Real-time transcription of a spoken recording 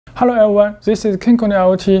Hello everyone, this is Kinkoni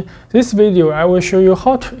IoT. This video I will show you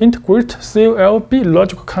how to integrate COLB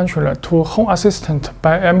logical controller to Home Assistant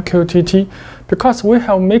by MQTT, because we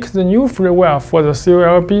have made the new freeware for the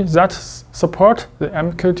COLB that support the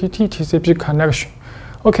MQTT TCP connection.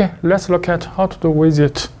 Okay, let's look at how to do with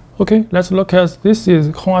it. Okay, let's look at this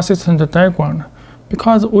is Home Assistant diagram.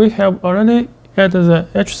 Because we have already added the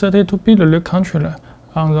H32 relay controller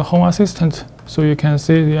on the Home Assistant, so you can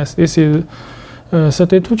see yes, this is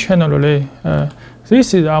 32 channel relay.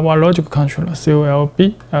 This is our logic controller,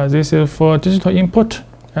 COLB. This is for digital input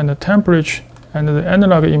and the temperature and the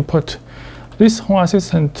analog input. This Home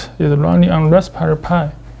Assistant is running on Raspberry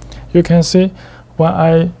Pi. You can see when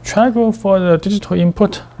I trigger for the digital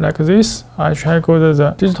input like this, I trigger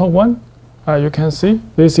the digital one. You can see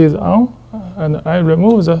this is on, and I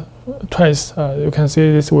remove the twice. You can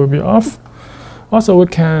see this will be off. Also, we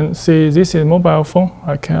can see this is mobile phone.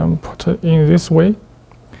 I can put it in this way.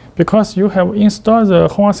 Because you have installed the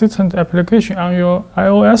Home Assistant application on your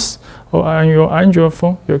iOS or on your Android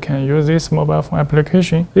phone, you can use this mobile phone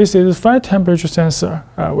application. This is 5 temperature sensor.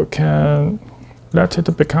 We can let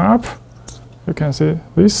it become up. You can see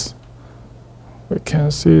this. We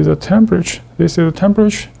can see the temperature. This is the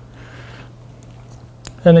temperature.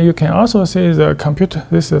 And you can also see the computer.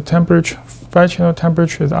 This is the temperature. 5 channel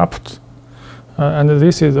temperature is up. And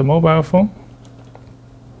this is a mobile phone.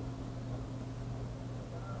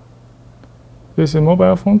 This is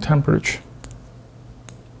mobile phone temperature.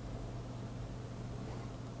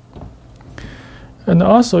 And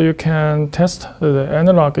also you can test the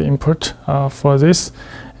analog input for this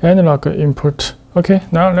analog input. Okay,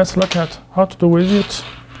 now let's look at how to do with it.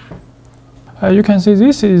 You can see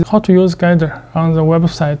this is how to use guide on the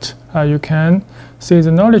website. You can see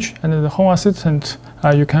the knowledge and the Home Assistant.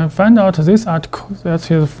 You can find out this article that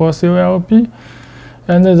is for COLB.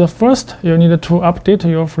 And the first, you need to update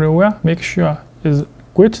your freeware. Make sure it's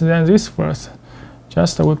greater than this first.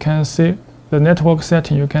 Just we can see the network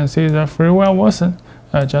setting. You can see the freeware version,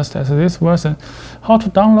 just as this version. How to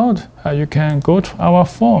download? You can go to our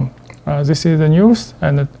form. This is the news,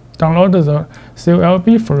 and download the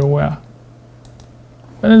COLB freeware.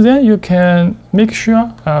 And then you can make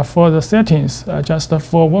sure for the settings, just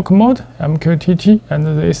for work mode, MQTT, and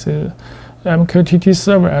this is MQTT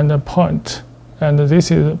server and the point. And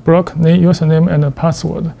this is block name, username, and the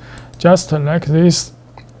password. Just like this,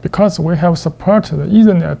 because we have supported the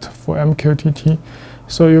Ethernet for MQTT.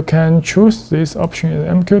 So you can choose this option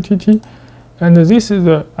in MQTT. And this is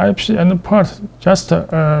the IP and the port, just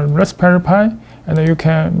Raspberry Pi. And you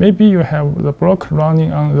can, maybe you have the block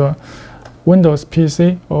running on the Windows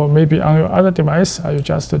PC, or maybe on your other device, you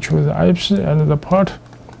just choose the IP and the port.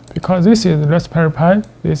 Because this is Raspberry Pi,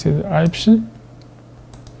 this is IP,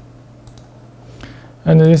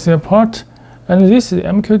 and this is a port, and this is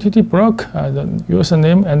MQTT block, the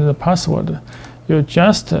username and the password.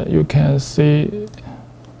 You can see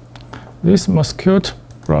this mosquito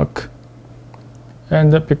block,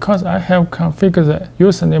 and because I have configured the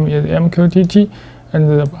username is MQTT and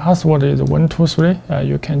the password is 123,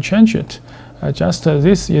 you can change it. Just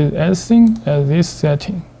this is everything as this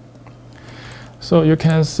setting. So you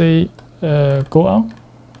can see go on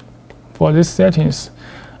for these settings.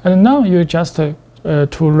 And now you just to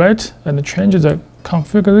write and change the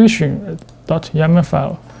configuration.yaml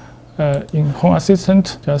file in Home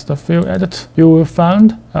Assistant, just a few edit. You will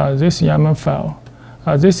find this YAML file.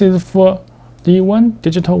 This is for D1,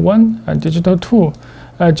 digital 1, and digital 2.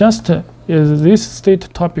 Just is this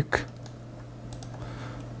state topic.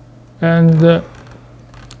 And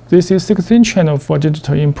this is 16 channel for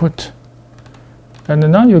digital input.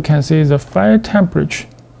 And now you can see the file temperature.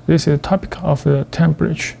 This is topic of the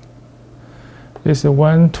temperature. This is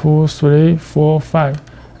 1, 2, 3, 4, 5.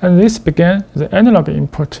 And this began the analog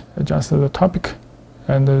input, just the topic,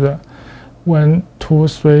 and the 1, 2,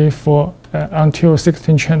 3, 4 until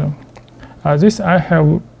 16 channel. This I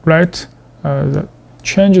have write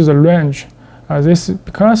change the range. This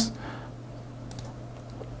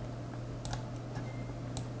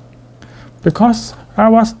because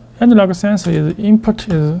our analog sensor is input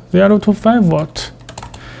is 0 to 5 volt.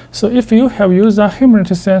 So if you have used a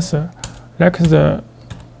humidity sensor, like the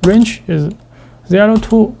range is 0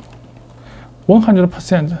 to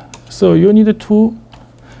 100%, so you need to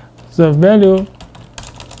the value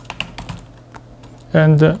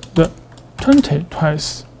and the 20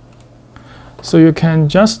 twice. So you can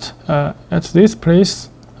just at this place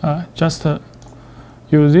just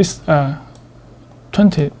use this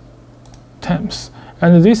 20 times,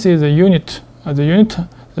 and this is the unit.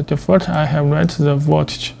 The default I have write the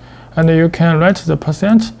voltage, and you can write the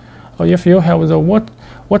percent, or if you have the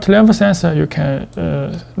what level sensor you can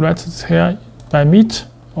write here by meet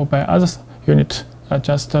or by other unit,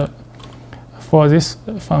 just for this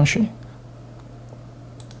function.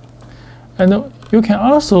 And you can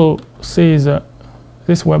also see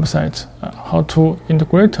this website, how to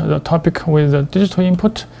integrate the topic with the digital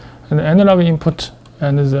input and the analog input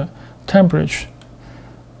and the temperature.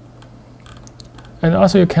 And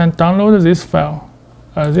also you can download this file.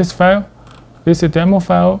 This is a demo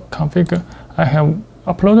file config. I have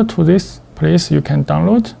uploaded to this place. You can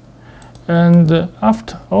download. And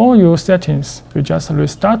after all your settings, you just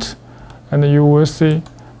restart, and you will see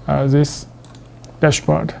this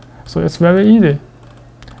dashboard. So it's very easy.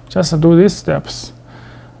 Just do these steps.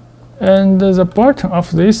 And the bottom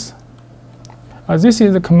of this, this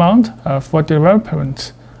is the command for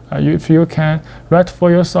development. If you can write for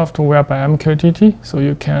your software by MQTT, so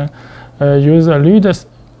you can use a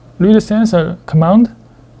read sensor command,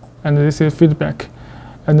 and this is feedback,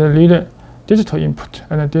 and read digital input,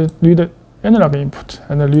 and read analog input,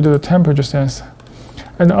 and read the temperature sensor.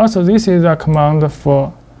 And also this is a command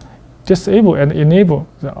for disable and enable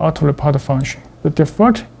the auto report function. The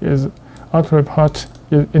default is auto report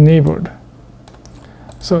is enabled.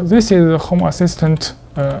 So this is the Home Assistant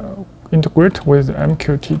integrate with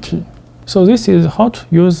MQTT. So this is how to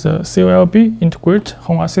use the COLB integrate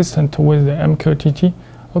Home Assistant with the MQTT.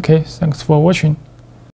 Okay, thanks for watching.